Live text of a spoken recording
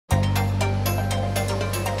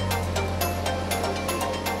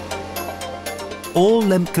All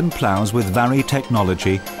Lemken ploughs with Vari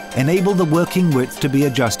technology enable the working width to be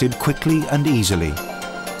adjusted quickly and easily.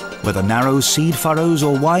 Whether narrow seed furrows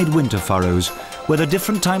or wide winter furrows, whether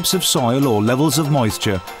different types of soil or levels of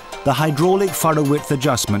moisture, the hydraulic furrow width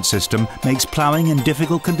adjustment system makes ploughing in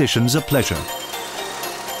difficult conditions a pleasure.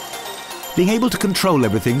 Being able to control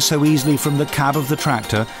everything so easily from the cab of the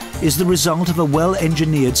tractor is the result of a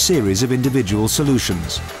well-engineered series of individual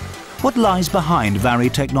solutions. What lies behind Vari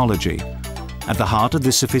technology? At the heart of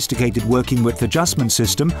this sophisticated working width adjustment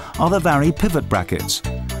system are the Vari pivot brackets.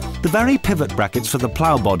 The Vari pivot brackets for the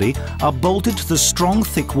plough body are bolted to the strong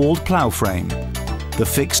thick-walled plough frame. The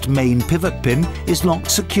fixed main pivot pin is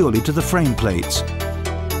locked securely to the frame plates.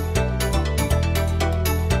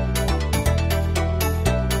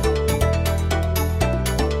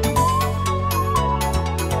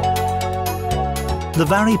 The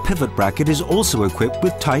Vari pivot bracket is also equipped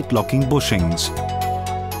with tight locking bushings.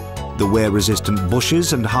 The wear-resistant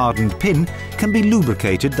bushes and hardened pin can be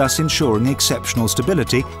lubricated, thus ensuring exceptional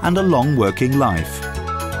stability and a long working life.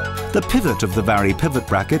 The pivot of the Vari pivot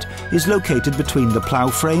bracket is located between the plough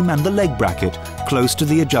frame and the leg bracket, close to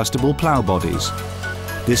the adjustable plough bodies.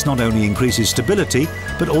 This not only increases stability,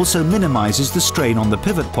 but also minimises the strain on the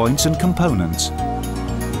pivot points and components.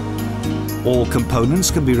 All components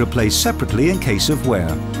can be replaced separately in case of wear.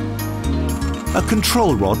 A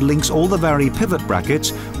control rod links all the Vari pivot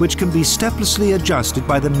brackets, which can be steplessly adjusted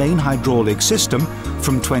by the main hydraulic system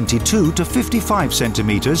from 22 to 55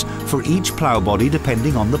 centimeters for each plough body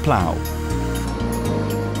depending on the plough.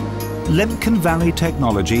 Lemken Vari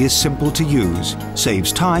technology is simple to use,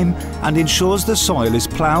 saves time and ensures the soil is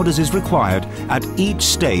ploughed as is required at each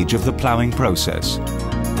stage of the ploughing process.